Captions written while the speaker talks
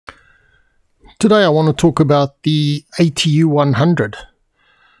Today I want to talk about the ATU 100.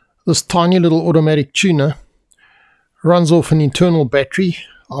 This tiny little automatic tuner runs off an internal battery.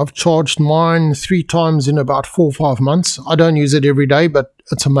 I've charged mine 3 times in about 4 or 5 months. I don't use it every day, but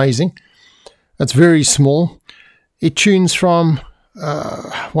it's amazing. It's very small. It tunes from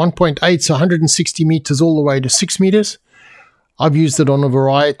 1.8, so 160 meters all the way to 6 meters. I've used it on a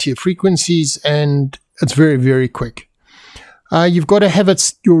variety of frequencies and it's very, very quick. You've got to have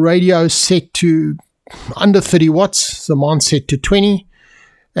your radio set to under 30 watts, so mine's set to 20,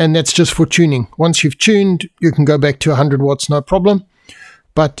 and that's just for tuning. Once you've tuned, you can go back to 100 watts, no problem.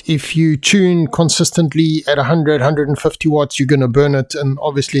 But if you tune consistently at 100, 150 watts, you're going to burn it, and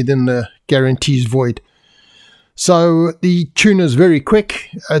obviously then the guarantee is void. So the tuner is very quick.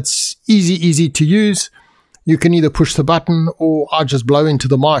 It's easy to use. You can either push the button or I just blow into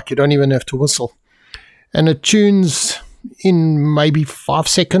the mic. You don't even have to whistle. And it tunes in maybe 5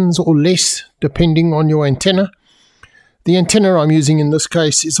 seconds or less, depending on your antenna. The antenna I'm using in this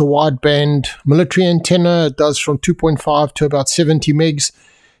case is a wideband military antenna. It does from 2.5 to about 70 megs.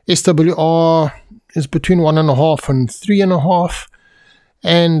 SWR is between 1.5 and 3.5,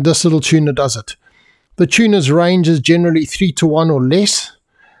 and this little tuner does it. The tuner's range is generally 3 to 1 or less,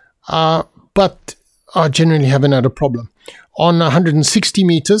 but I generally haven't had a problem. On 160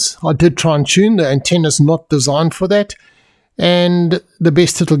 meters, I did try and tune. The antenna's not designed for that, and the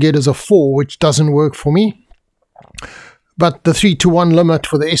best it'll get is a 4, which doesn't work for me. But the 3 to 1 limit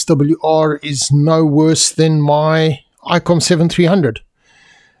for the SWR is no worse than my Icom 7300.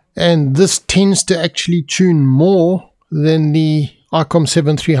 And this tends to actually tune more than the Icom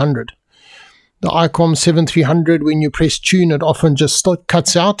 7300. The Icom 7300, when you press tune, it often just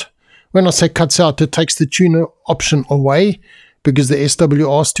cuts out. When I say cuts out, it takes the tuner option away because the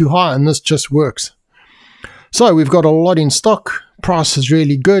SWR is too high, and this just works. So we've got a lot in stock. Price is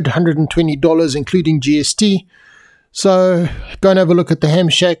really good, $120 including GST. So go and have a look at the Ham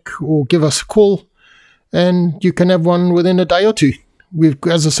Shack or give us a call, and you can have one within a day or two.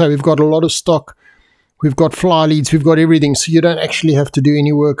 As I say, we've got a lot of stock. We've got fly leads, we've got everything, so you don't actually have to do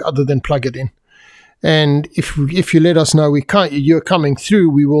any work other than plug it in. And if you let us know you're coming through,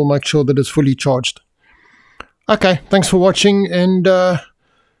 we will make sure that it's fully charged. Okay, thanks for watching, and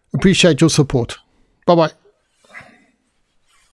appreciate your support. Bye-bye.